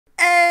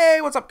Hey,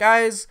 what's up,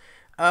 guys?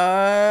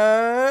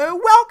 Welcome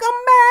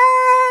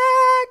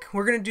back.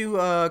 We're gonna do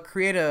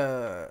create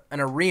an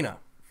arena.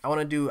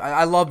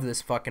 I love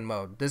this fucking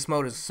mode. This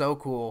mode is so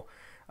cool.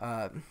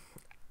 Uh,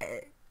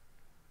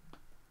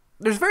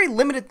 there's very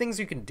limited things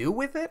you can do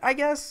with it, I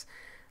guess.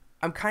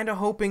 I'm kind of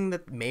hoping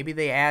that maybe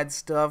they add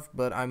stuff,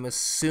 but I'm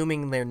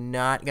assuming they're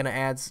not gonna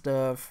add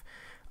stuff.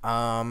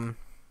 Um,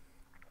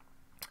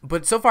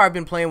 but so far I've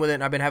been playing with it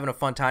and I've been having a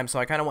fun time, so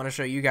I kind of want to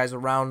show you guys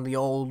around the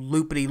old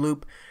loopity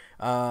loop.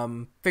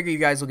 Figure you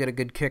guys will get a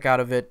good kick out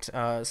of it.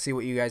 See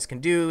what you guys can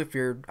do if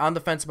you're on the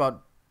fence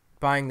about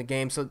buying the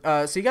game. So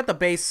you got the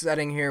base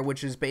setting here,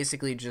 which is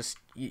basically just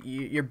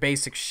your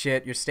basic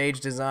shit, your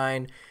stage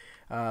design.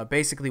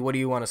 Basically, what do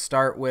you want to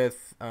start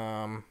with?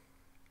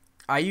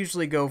 I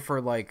usually go for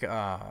like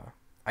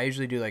I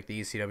usually do like the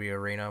ECW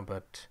arena,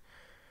 but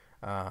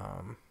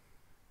we're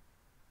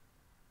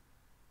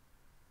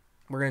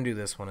gonna do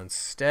this one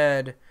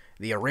instead.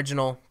 The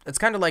original. It's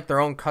kind of like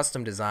their own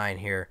custom design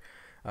here.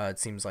 It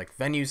seems like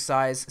venue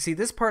size. See,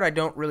 this part I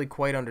don't really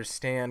quite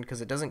understand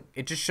because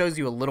it just shows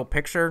you a little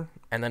picture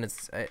and then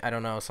I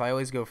don't know. So I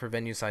always go for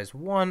venue size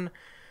 1.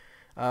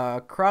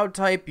 Crowd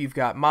type, you've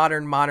got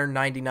modern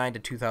 99 to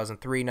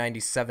 2003,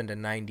 97 to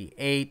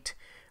 98,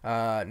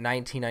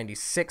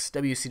 1996,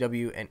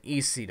 WCW, and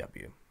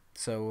ECW.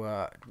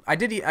 So I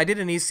did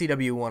an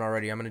ECW one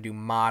already. I'm going to do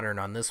modern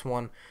on this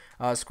one.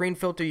 Screen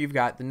filter, you've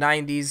got the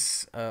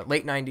 90s,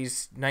 late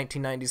 90s,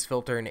 1990s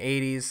filter, and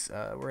 80s.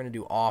 We're going to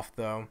do off,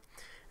 though,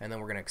 and then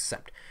we're going to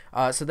accept.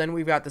 So then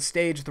we've got the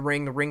stage, the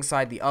ring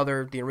side, the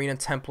arena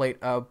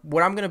template.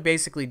 What I'm going to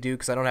basically do,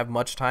 because I don't have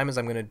much time, is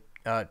I'm going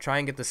to try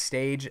and get the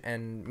stage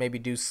and maybe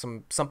do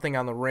something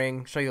on the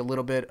ring, show you a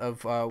little bit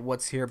of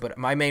what's here, but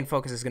my main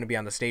focus is going to be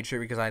on the stage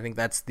here because I think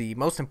that's the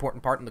most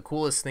important part and the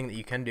coolest thing that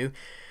you can do.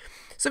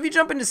 So if you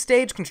jump into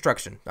stage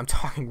construction, I'm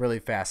talking really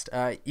fast,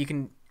 you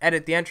can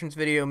edit the entrance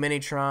video,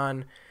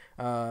 Minitron,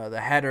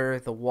 the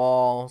header, the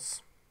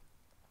walls,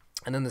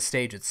 and then the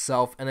stage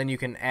itself, and then you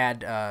can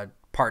add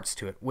parts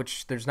to it,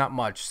 which there's not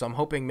much, so I'm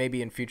hoping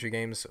maybe in future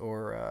games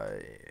or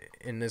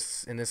in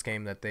this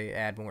game that they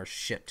add more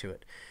shit to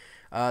it.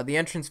 The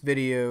entrance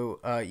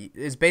video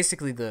is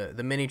basically the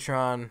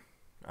Minitron,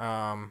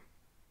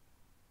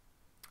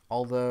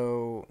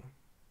 although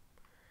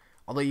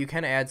you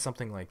can add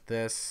something like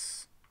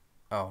this.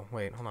 Oh,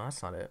 wait, hold on,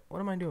 that's not it.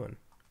 What am I doing?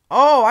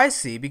 Oh, I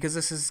see, because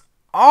this is...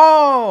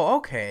 Oh,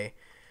 okay.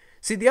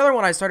 See, the other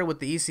one I started with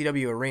the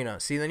ECW arena.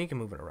 See, then you can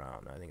move it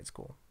around. I think it's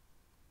cool.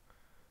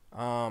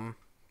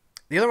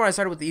 The other one I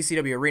started with the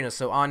ECW arena,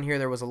 so on here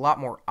there was a lot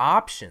more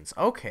options.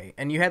 Okay,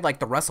 and you had, like,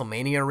 the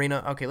WrestleMania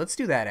arena. Okay, let's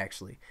do that,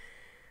 actually.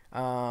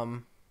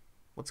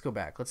 Let's go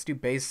back. Let's do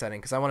base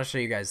setting, because I want to show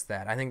you guys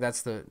that. I think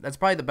that's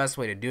probably the best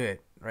way to do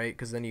it, right?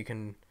 Because then you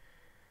can...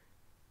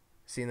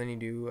 See, and then you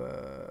do,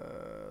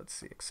 let's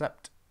see,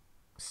 accept,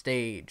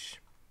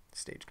 stage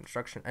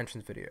construction,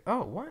 entrance video.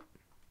 Oh, what?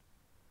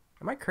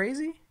 Am I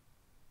crazy?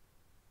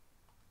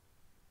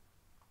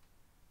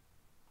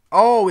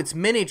 Oh, it's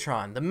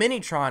Minitron. The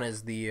Minitron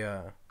is the,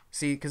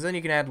 see, because then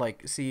you can add,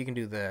 like, see, you can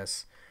do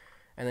this,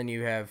 and then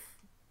you have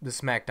the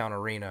SmackDown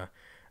arena,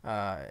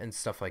 and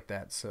stuff like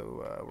that.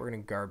 So, we're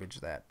going to garbage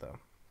that, though.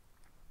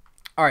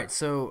 Alright,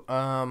 so,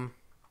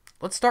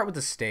 let's start with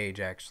the stage,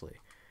 actually.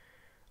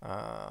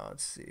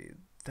 Let's see.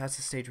 That's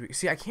the stage.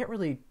 See, I can't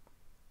really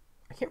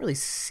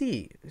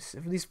see.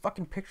 These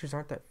fucking pictures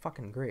aren't that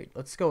fucking great.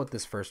 Let's go with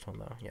this first one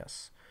though.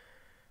 Yes.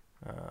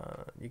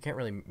 You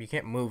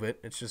can't move it.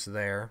 It's just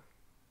there.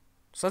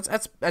 So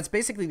that's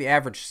basically the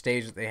average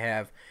stage that they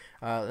have.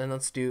 Then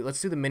let's do the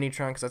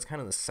Minitron because that's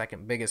kind of the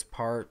second biggest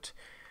part.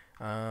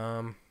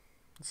 Let's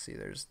see.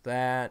 There's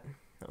that.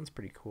 That one's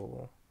pretty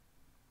cool.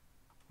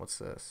 What's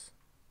this?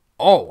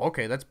 Oh,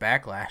 okay. That's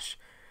Backlash.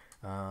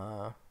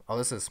 Oh,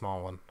 this is a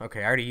small one.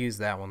 Okay, I already used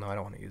that one, though. I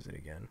don't want to use it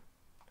again.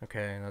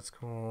 Okay, that's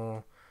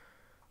cool.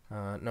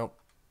 Nope.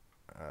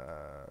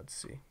 Let's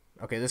see.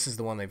 Okay, this is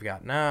the one they've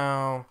got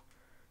now.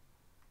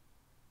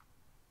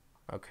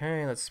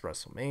 Okay, that's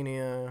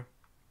WrestleMania.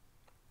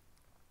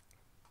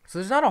 So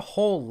there's not a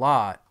whole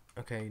lot.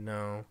 Okay,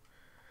 no.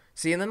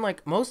 See, and then,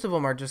 like, most of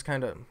them are just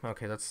kind of...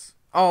 Okay, that's...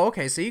 Oh,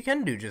 okay, so you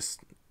can do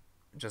just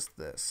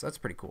this. That's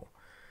pretty cool.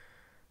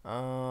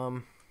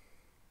 Didn't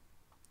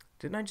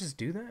I just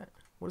do that?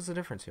 What is the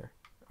difference here?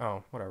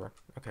 Oh, whatever.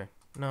 Okay.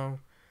 No.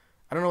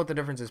 I don't know what the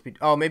difference is.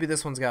 Oh, maybe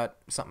this one's got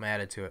something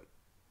added to it.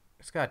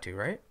 It's got to,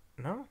 right?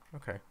 No?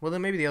 Okay. Well,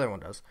 then maybe the other one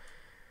does.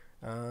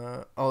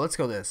 Oh, let's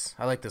go this.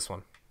 I like this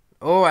one.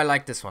 Oh, I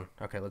like this one.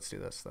 Okay, let's do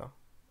this, though.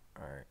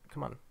 Alright,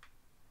 come on.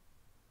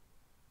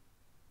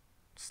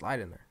 Slide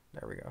in there.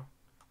 There we go.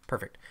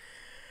 Perfect.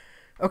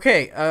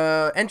 Okay,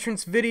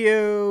 entrance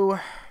video...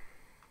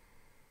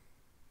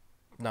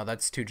 No,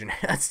 that's too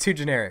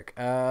generic.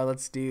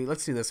 Let's do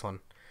this one.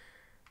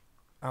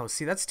 Oh,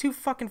 see, that's too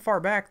fucking far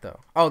back,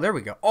 though. Oh, there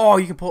we go. Oh,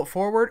 you can pull it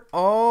forward?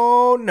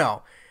 Oh,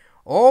 no.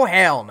 Oh,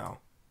 hell no.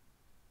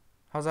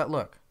 How's that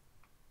look?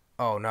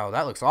 Oh, no,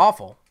 that looks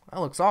awful.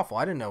 That looks awful.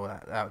 I didn't know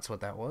that's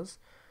what that was.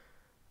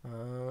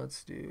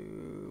 Let's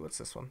do... What's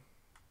this one?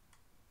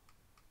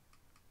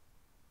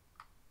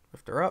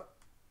 Lift her up.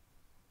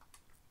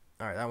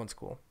 All right, that one's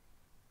cool.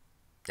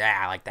 Yeah,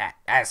 I like that.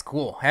 That's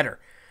cool.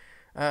 Header.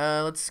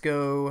 Let's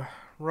go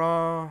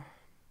raw.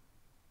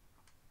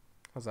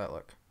 How's that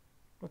look?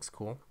 Looks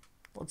cool.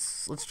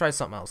 Let's try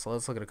something else. So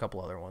let's look at a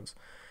couple other ones.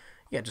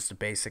 Yeah, just a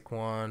basic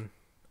one.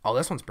 Oh,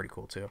 this one's pretty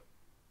cool too.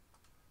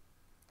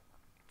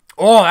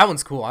 Oh, that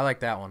one's cool. I like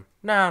that one.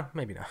 Nah,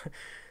 maybe not.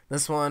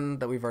 This one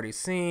that we've already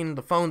seen.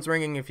 The phone's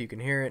ringing if you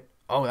can hear it.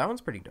 Oh, that one's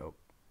pretty dope.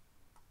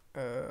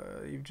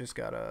 You've just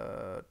got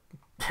a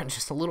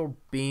just a little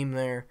beam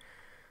there.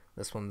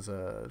 This one's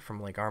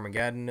from like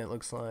Armageddon, it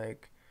looks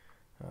like.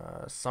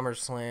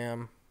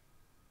 SummerSlam.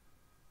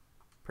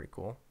 Pretty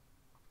cool.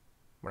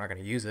 We're not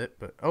going to use it,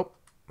 but... Oh,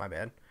 my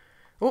bad.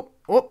 Whoop,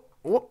 whoop,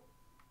 whoop,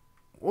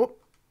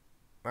 whoop.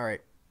 All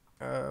right.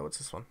 What's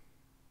this one?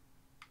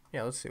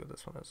 Yeah, let's see what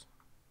this one is.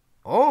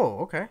 Oh,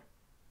 okay.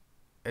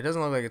 It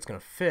doesn't look like it's going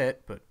to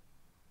fit, but...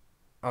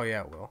 Oh,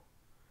 yeah, it will.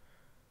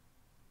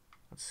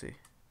 Let's see.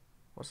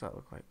 What's that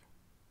look like?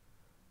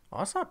 Oh,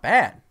 that's not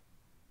bad.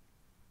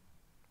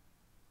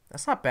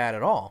 That's not bad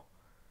at all.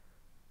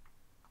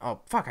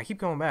 Oh, fuck, I keep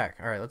going back.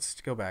 All right, let's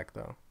go back,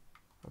 though.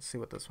 Let's see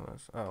what this one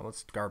is. Oh,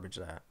 let's garbage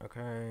that.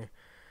 Okay.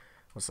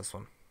 What's this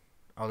one?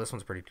 Oh, this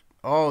one's pretty...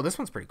 Oh, this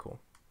one's pretty cool.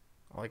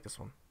 I like this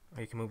one.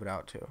 Oh, you can move it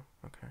out, too.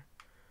 Okay.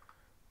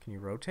 Can you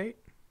rotate?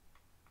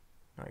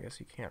 No, I guess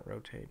you can't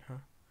rotate, huh?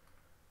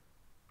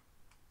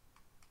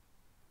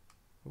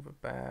 Move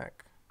it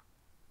back.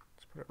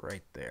 Let's put it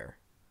right there.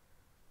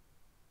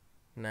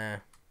 Nah.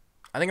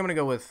 I think I'm gonna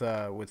go with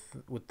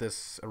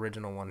this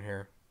original one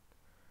here.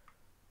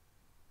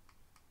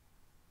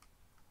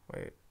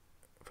 Wait,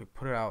 if we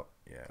put it out,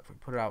 yeah, if we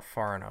put it out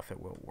far enough, it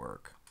will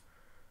work.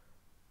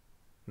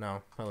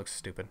 No, that looks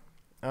stupid.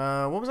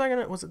 What was I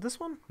gonna? Was it this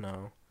one?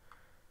 No.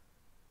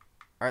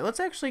 All right, let's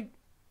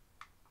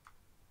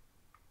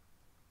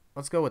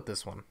go with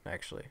this one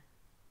actually.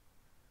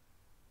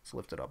 Let's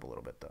lift it up a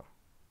little bit though.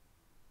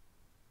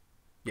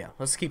 Yeah,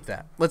 let's keep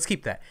that. Let's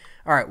keep that.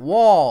 All right,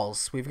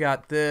 walls. We've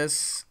got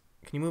this.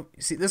 Can you move?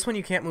 See, this one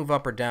you can't move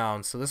up or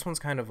down, so this one's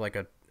kind of like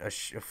a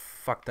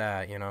fuck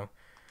that, you know.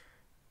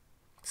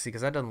 See,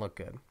 because that doesn't look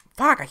good.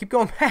 Fuck, I keep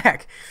going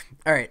back.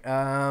 All right,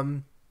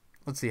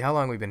 let's see how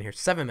long we've been here.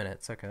 7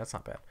 minutes. Okay, that's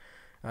not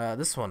bad.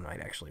 This one might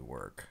actually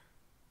work.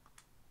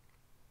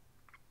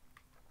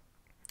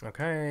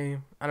 Okay,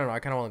 I don't know. I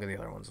kind of want to look at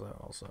the other ones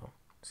though. Also,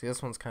 see,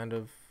 this one's kind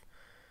of.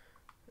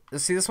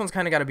 See, this one's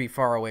kind of got to be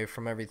far away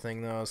from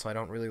everything though, so I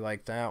don't really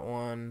like that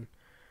one.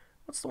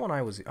 What's the one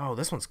I was... Oh,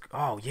 this one's...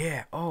 Oh,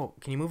 yeah. Oh,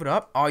 can you move it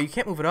up? Oh, you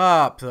can't move it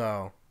up,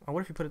 though. Oh,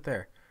 what if you put it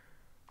there?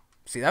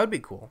 See, that would be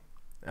cool.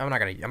 I'm not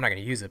gonna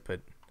use it,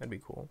 but that'd be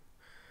cool.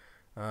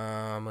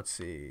 Let's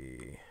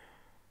see.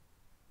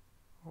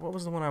 What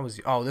was the one I was...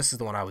 Oh, this is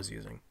the one I was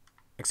using.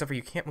 Except for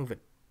you can't move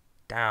it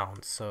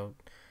down, so...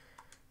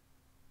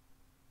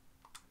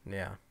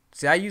 Yeah.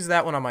 See, I used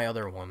that one on my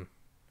other one.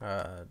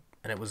 And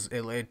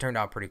it turned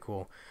out pretty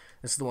cool.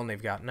 This is the one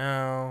they've got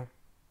now.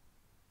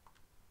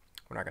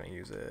 We're not going to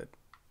use it.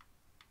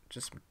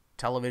 Just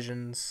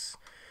televisions.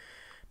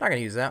 Not going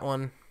to use that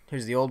one.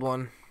 Here's the old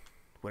one.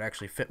 Would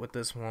actually fit with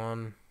this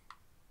one.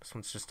 This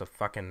one's just a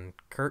fucking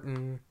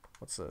curtain.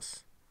 What's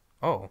this?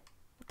 Oh.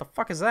 What the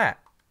fuck is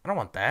that? I don't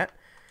want that.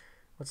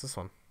 What's this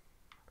one?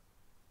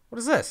 What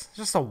is this? It's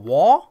just a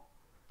wall?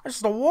 That's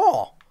just a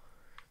wall.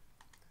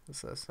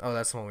 What's this? Oh,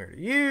 that's the one we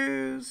already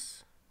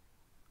use.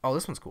 Oh,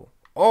 this one's cool.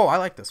 Oh, I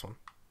like this one.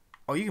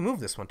 Oh, you can move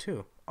this one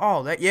too.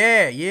 Oh, that...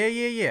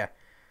 Yeah.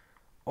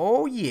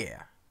 Oh,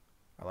 yeah.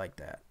 I like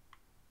that.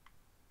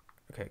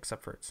 Okay,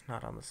 except for it's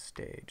not on the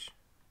stage.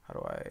 How do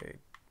I...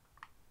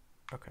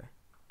 Okay.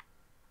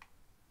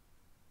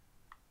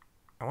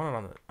 I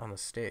want it on the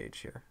stage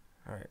here.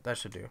 Alright, that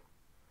should do.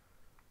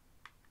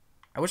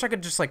 I wish I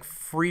could just, like,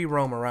 free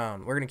roam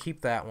around. We're going to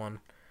keep that one.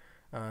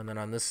 And then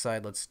on this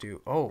side, let's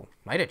do... Oh,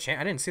 I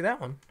didn't see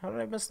that one. How did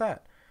I miss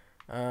that?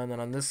 And then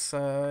on this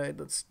side,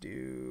 let's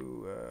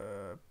do...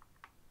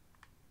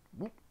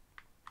 Whoop.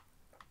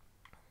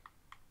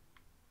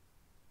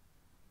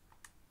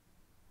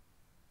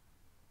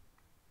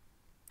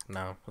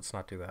 No, let's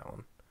not do that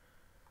one.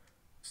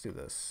 Let's do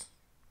this.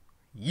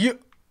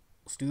 Yep.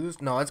 Let's do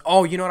this. No, it's...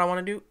 Oh, you know what I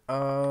want to do?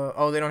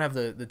 Oh, they don't have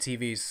the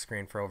TV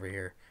screen for over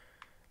here.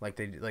 Like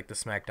the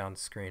SmackDown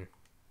screen.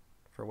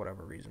 For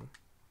whatever reason.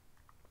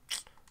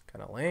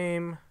 Kind of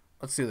lame.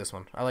 Let's do this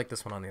one. I like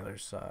this one on the other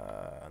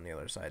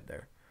side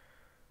there.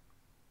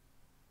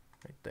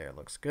 Right there,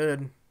 looks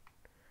good.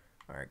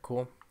 Alright,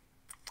 cool.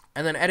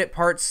 And then edit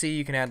parts, see,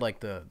 you can add like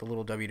the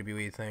little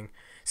WWE thing.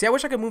 See, I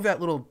wish I could move that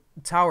little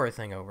tower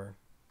thing over.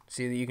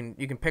 See, you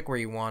can pick where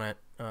you want it.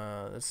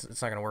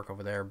 It's not gonna work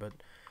over there, but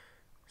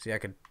see, I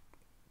could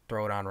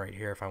throw it on right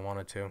here if I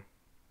wanted to.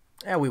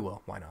 Yeah, we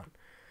will. Why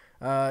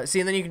not? See,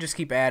 and then you can just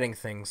keep adding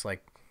things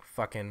like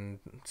fucking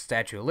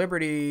Statue of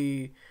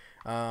Liberty.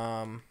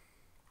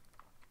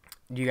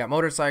 You got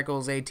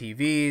motorcycles,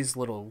 ATVs,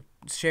 little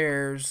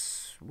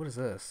chairs. What is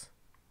this?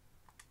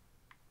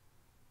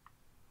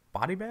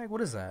 Body bag?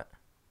 What is that?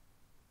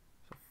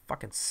 It's a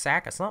fucking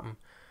sack of something.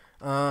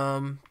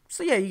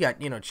 So yeah, you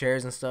got, you know,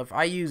 chairs and stuff.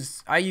 I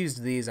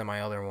used these on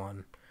my other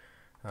one.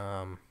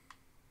 And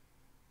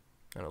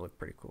it looked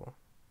pretty cool.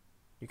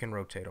 You can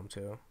rotate them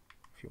too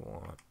if you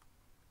want.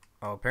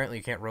 Oh, apparently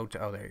you can't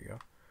rotate. Oh, there you go.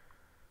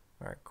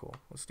 All right, cool.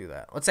 Let's do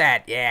that. Let's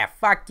add. Yeah,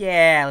 fuck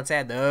yeah. Let's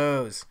add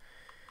those.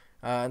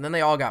 And then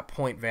they all got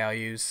point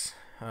values.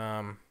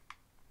 And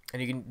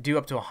you can do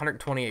up to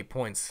 128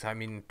 points. I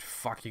mean,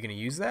 fuck, you gonna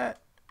use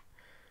that?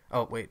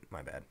 Oh, wait,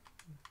 my bad.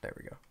 There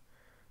we go.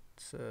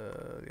 It's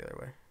the other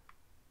way.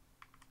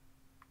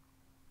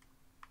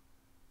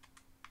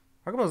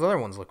 How come those other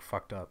ones look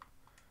fucked up?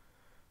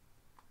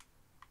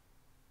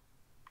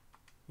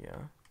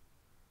 Yeah.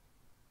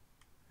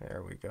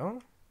 There we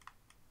go.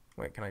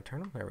 Wait, can I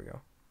turn them? There we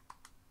go.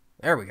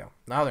 There we go.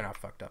 Now they're not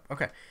fucked up.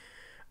 Okay.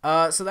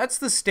 So that's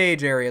the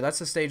stage area. That's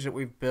the stage that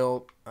we've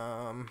built.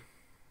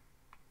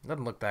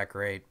 Doesn't look that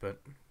great,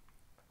 but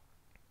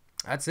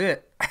that's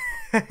it.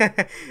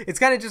 It's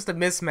kind of just a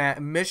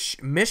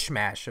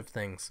mishmash of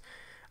things.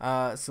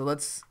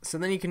 So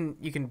then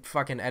you can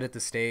fucking edit the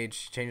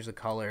stage, change the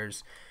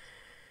colors,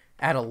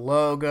 add a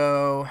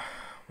logo.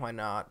 Why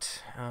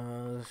not?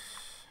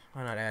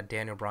 Why not add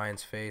Daniel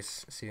Bryan's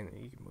face? See, you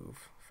can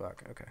move.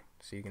 Fuck. Okay.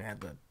 So you can add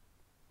the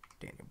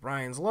Daniel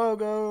Bryan's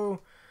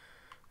logo.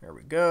 There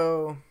we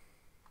go.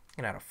 You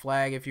can add a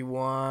flag if you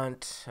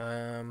want.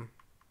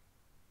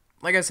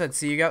 Like I said,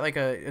 see, you got like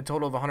a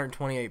total of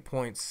 128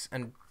 points,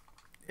 and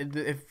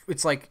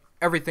it's like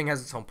everything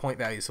has its own point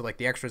value. So like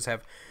the extras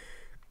have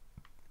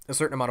a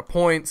certain amount of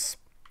points.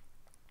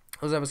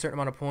 Those have a certain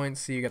amount of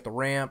points. So you got the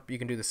ramp. You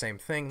can do the same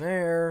thing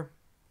there.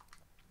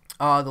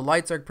 The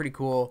lights are pretty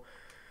cool.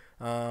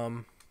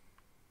 Although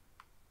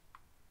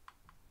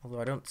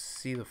I don't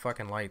see the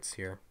fucking lights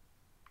here.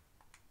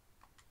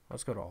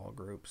 Let's go to all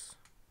groups.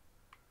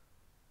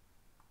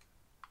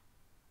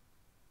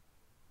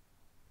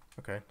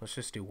 Okay, let's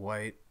just do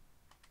white.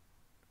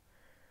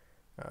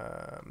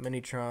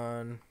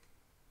 Minitron.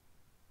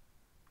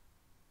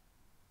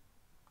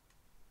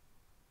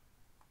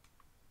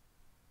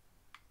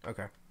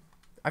 Okay.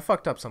 I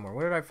fucked up somewhere.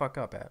 Where did I fuck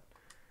up at?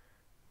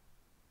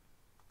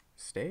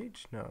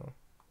 Stage? No.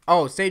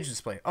 Oh, stage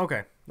display.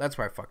 Okay, that's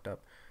where I fucked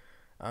up.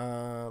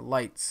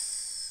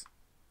 Lights.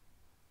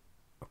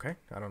 Okay,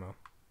 I don't know.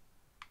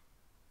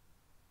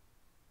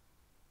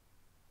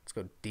 Let's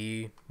go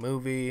D.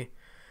 Movie.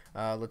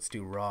 Let's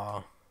do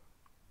raw.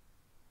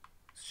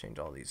 Let's change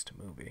all these to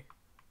movie.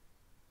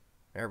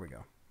 There we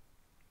go.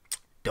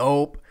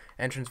 Dope.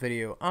 Entrance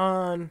video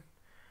on.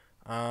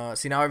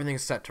 See, now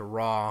everything's set to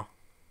raw.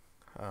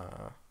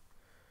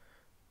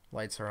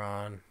 Lights are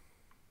on.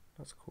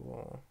 That's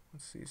cool.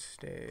 Let's see.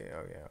 Stay.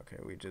 Oh yeah. Okay,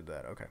 we did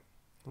that. Okay.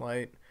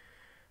 Light.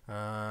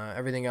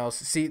 Everything else.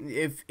 See,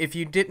 if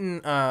you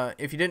didn't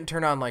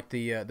turn on like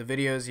the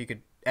videos, you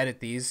could edit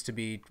these to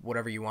be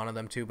whatever you wanted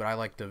them to. But I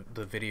like the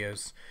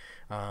videos.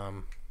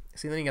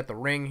 See, then you got the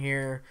ring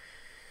here.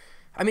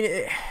 I mean,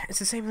 it's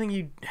the same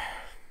thing.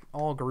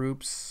 All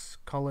groups,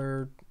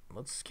 color.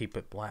 Let's keep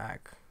it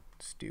black.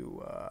 Let's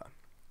do.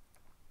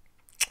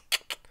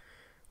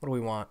 What do we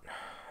want?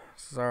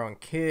 This is our own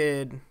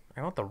kid.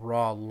 I want the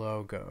raw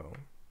logo.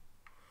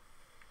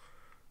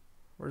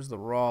 Where's the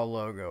raw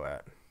logo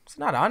at? It's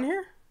not on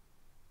here?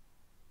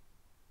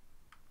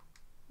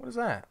 What is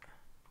that?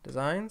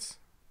 Designs?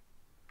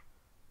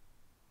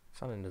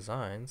 It's not in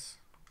designs.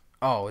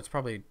 Oh, it's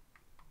probably...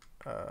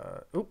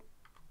 Oop.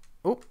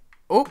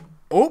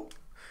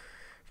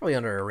 Probably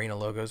under arena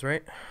logos,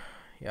 right?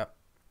 Yep.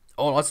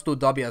 Oh, let's do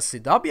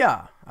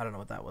WCW. I don't know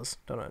what that was.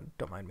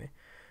 Don't mind me.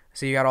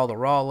 So you got all the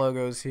raw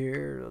logos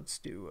here. Let's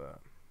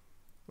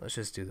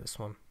just do this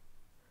one.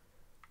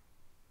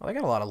 Oh, they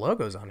got a lot of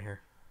logos on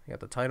here. You got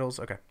the titles.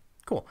 Okay,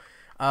 cool.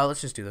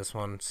 Let's just do this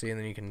one. See, and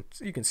then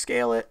you can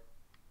scale it.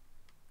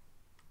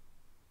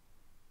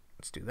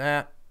 Let's do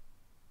that.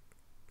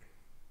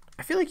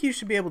 I feel like you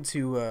should be able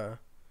to.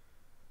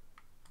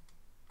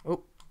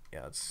 Oh,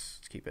 yeah.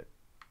 Let's keep it.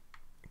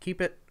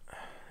 Keep it.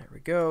 There we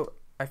go.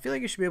 I feel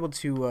like you should be able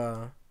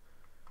to.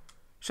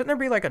 Shouldn't there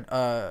be like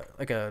a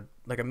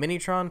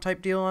Minitron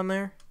type deal on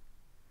there?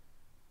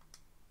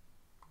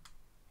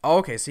 Oh,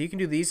 okay. So you can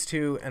do these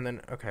two, and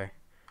then okay.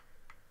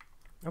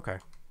 Okay,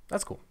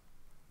 that's cool.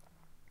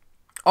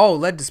 Oh,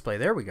 LED display.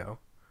 There we go.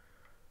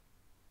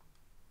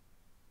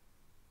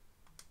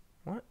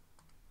 What?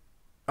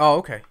 Oh,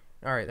 okay.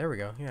 All right, there we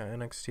go. Yeah,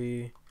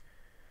 NXT.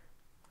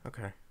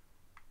 Okay.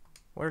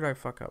 Where did I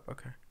fuck up?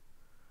 Okay.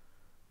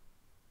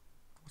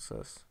 What's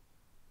this?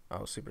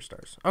 Oh,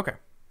 Superstars. Okay,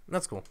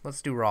 that's cool.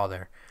 Let's do Raw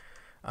there.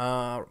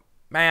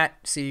 Matte.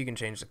 See, you can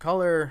change the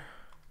color.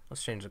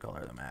 Let's change the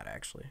color of the matte,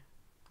 actually.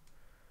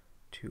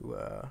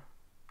 To,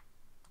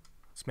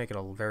 let's make it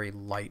a very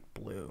light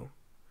blue.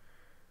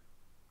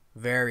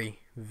 Very,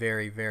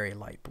 very, very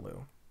light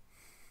blue.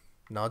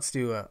 No, let's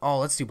do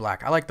let's do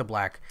black. I like the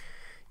black.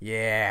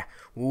 Yeah.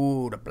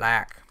 Ooh, the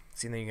black.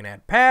 See, then you can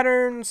add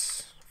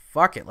patterns.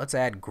 Fuck it. Let's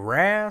add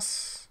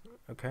grass.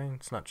 Okay,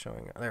 it's not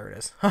showing. There it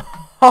is.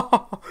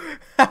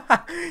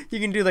 You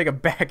can do like a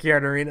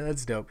backyard arena.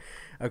 That's dope.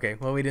 Okay,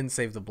 well, we didn't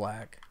save the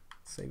black.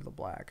 Save the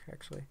black,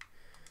 actually.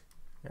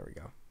 There we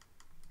go.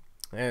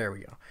 There we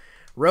go.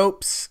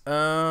 Ropes.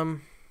 So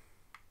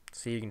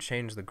you can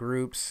change the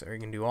groups, or you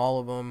can do all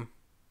of them,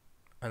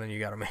 and then you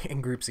got to make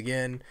in groups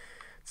again.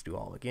 Let's do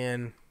all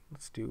again.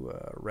 Let's do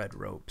red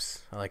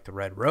ropes. I like the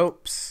red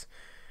ropes.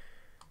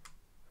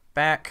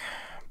 Back.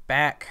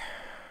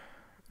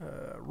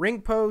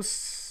 Ring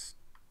posts.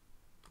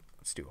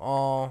 Let's do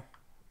all.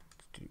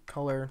 Let's do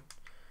color.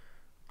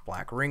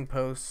 Black ring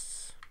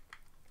posts.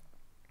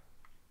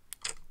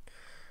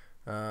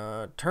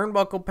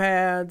 Turnbuckle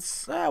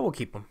pads. We'll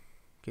keep them.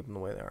 Keep them the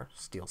way they are.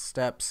 Steel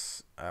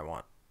steps. I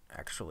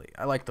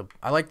like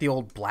the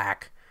old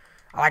black.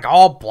 I like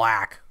all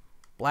black.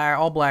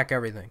 All black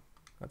everything.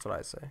 That's what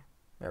I say.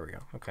 There we go.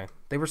 Okay.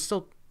 They were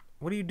still.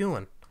 What are you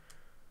doing?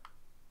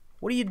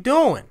 What are you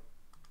doing?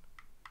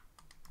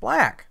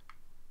 Black.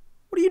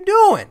 What are you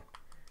doing?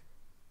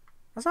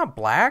 That's not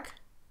black.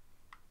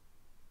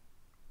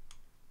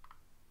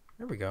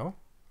 There we go.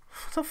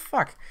 What the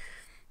fuck?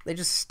 They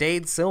just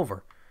stayed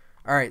silver.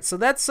 All right, so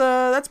that's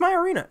my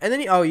arena. And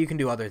then you can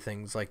do other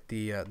things like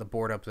the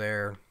board up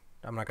there.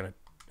 I'm not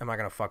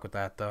gonna fuck with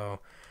that though.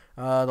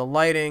 The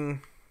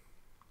lighting,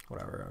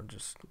 whatever. I'll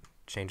just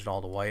change it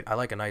all to white. I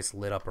like a nice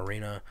lit up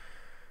arena.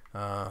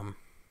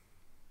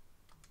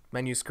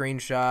 Menu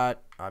screenshot,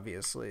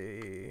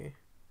 obviously.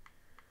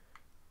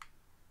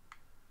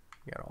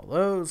 You got all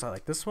those. I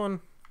like this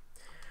one.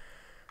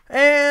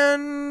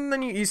 And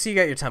then you see you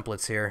got your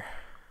templates here.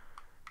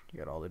 You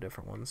got all the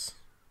different ones.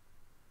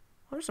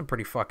 Oh, there's some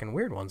pretty fucking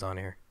weird ones on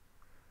here.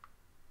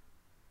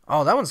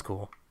 Oh, that one's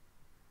cool.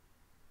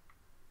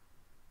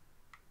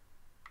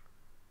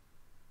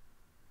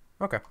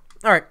 Okay.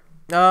 All right.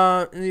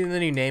 Then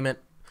you name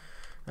it.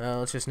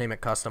 Let's just name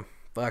it custom.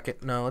 Fuck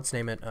it. No, let's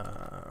name it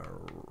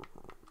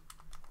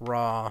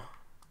Raw.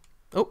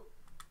 Oh.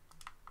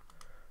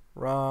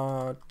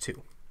 Raw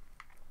 2.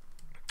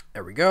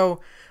 There we go.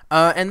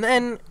 And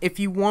then if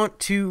you want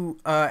to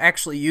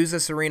actually use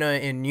this arena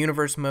in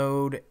universe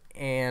mode,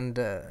 and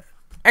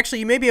actually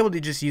you may be able to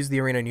just use the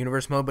arena in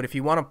universe mode, but if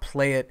you want to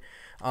play it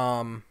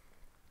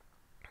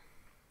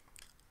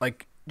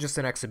like just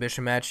an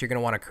exhibition match, you're going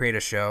to want to create a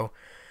show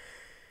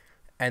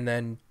and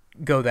then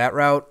go that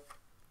route,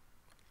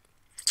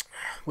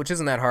 which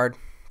isn't that hard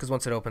because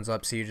once it opens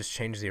up, so you just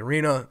change the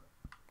arena,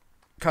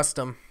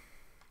 custom.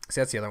 See,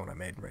 that's the other one I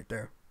made right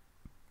there.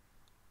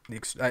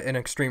 An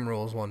Extreme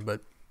Rules one,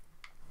 but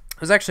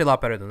it was actually a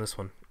lot better than this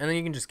one. And then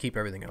you can just keep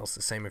everything else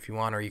the same if you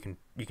want, or you can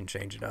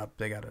change it up.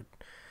 They got a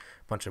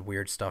bunch of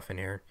weird stuff in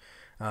here.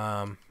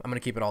 I'm gonna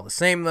keep it all the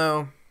same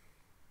though.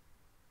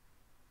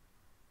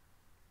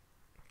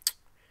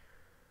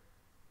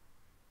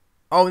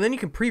 Oh, and then you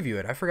can preview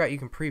it. I forgot you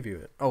can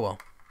preview it. Oh well.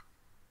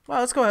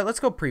 Well, let's go ahead.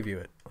 Let's go preview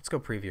it.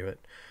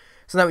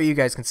 So that way you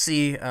guys can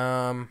see.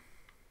 So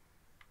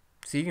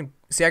you can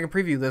see I can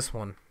preview this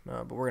one,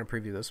 but we're gonna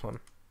preview this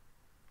one.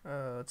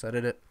 Let's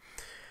edit it.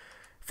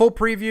 Full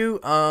preview.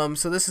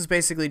 So this is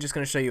basically just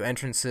going to show you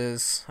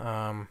entrances.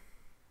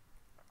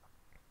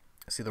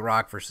 See, The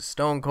Rock versus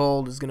Stone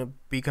Cold is going to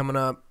be coming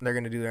up. They're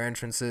going to do their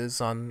entrances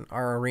on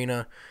our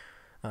arena.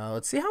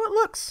 Let's see how it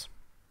looks.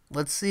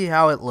 This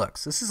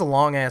is a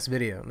long ass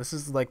video. This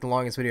is like the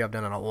longest video I've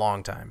done in a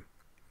long time.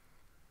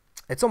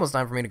 It's almost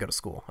time for me to go to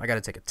school. I got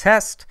to take a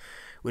test.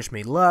 Wish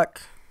me luck.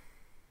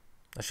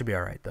 I should be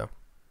all right though.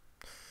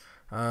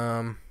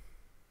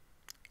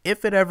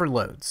 If it ever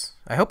loads.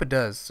 I hope it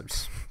does.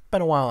 It's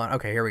been a while on.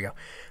 Okay, here we go.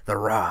 The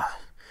Raw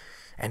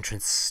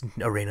entrance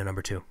arena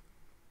number 2.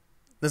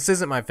 This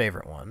isn't my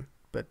favorite one,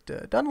 but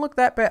doesn't look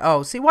that bad.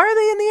 Oh, see, why are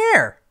they in the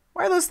air?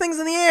 Why are those things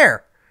in the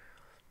air?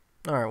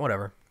 All right,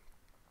 whatever.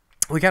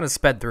 We kind of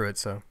sped through it,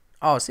 so.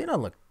 Oh, see, it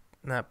doesn't look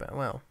that bad.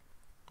 Well,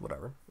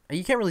 whatever.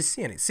 You can't really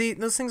see any. See,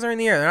 those things are in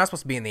the air. They're not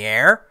supposed to be in the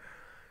air.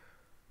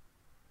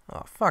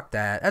 Oh, fuck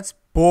that. That's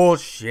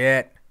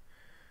bullshit.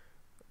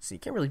 So you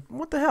can't really,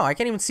 what the hell? I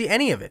can't even see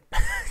any of it.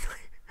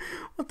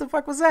 What the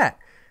fuck was that?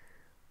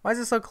 Why is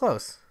it so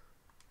close?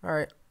 All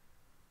right.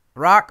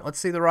 Rock. Let's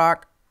see The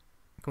Rock.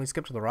 Can we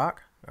skip to The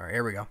Rock? All right,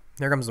 here we go.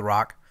 There comes The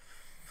Rock.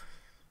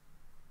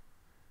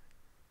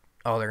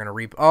 Oh, they're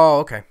going to oh,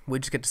 okay. We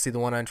just get to see the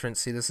one entrance.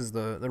 See, this is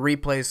the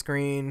replay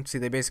screen. See,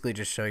 they basically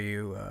just show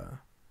you,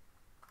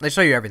 they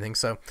show you everything.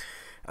 So,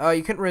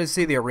 you couldn't really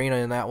see the arena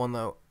in that one,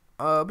 though.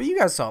 But you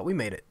guys saw it. We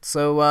made it.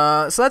 So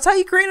that's how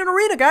you create an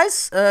arena,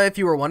 guys. If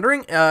you were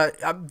wondering,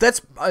 that's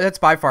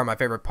by far my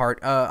favorite part.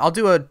 I'll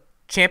do a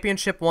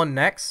championship one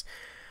next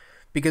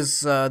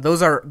because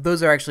those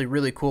are actually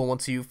really cool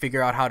once you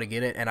figure out how to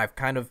get it. And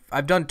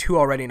I've done 2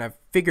 already, and I've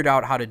figured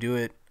out how to do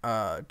it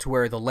to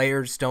where the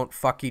layers don't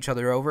fuck each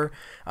other over.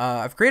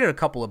 I've created a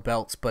couple of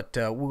belts, but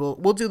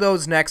we'll do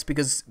those next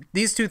because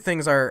these 2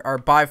 things are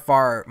by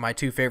far my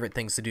 2 favorite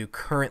things to do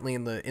currently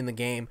in the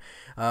game.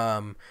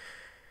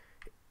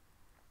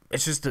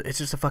 It's just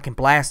a fucking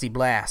blasty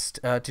blast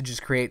to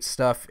just create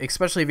stuff,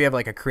 especially if you have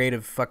like a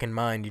creative fucking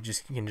mind. You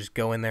can just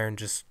go in there and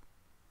just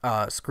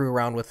screw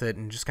around with it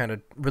and just kind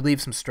of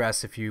relieve some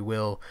stress, if you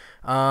will.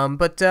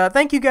 But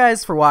thank you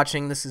guys for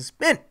watching. This has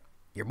been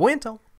your boy Intel.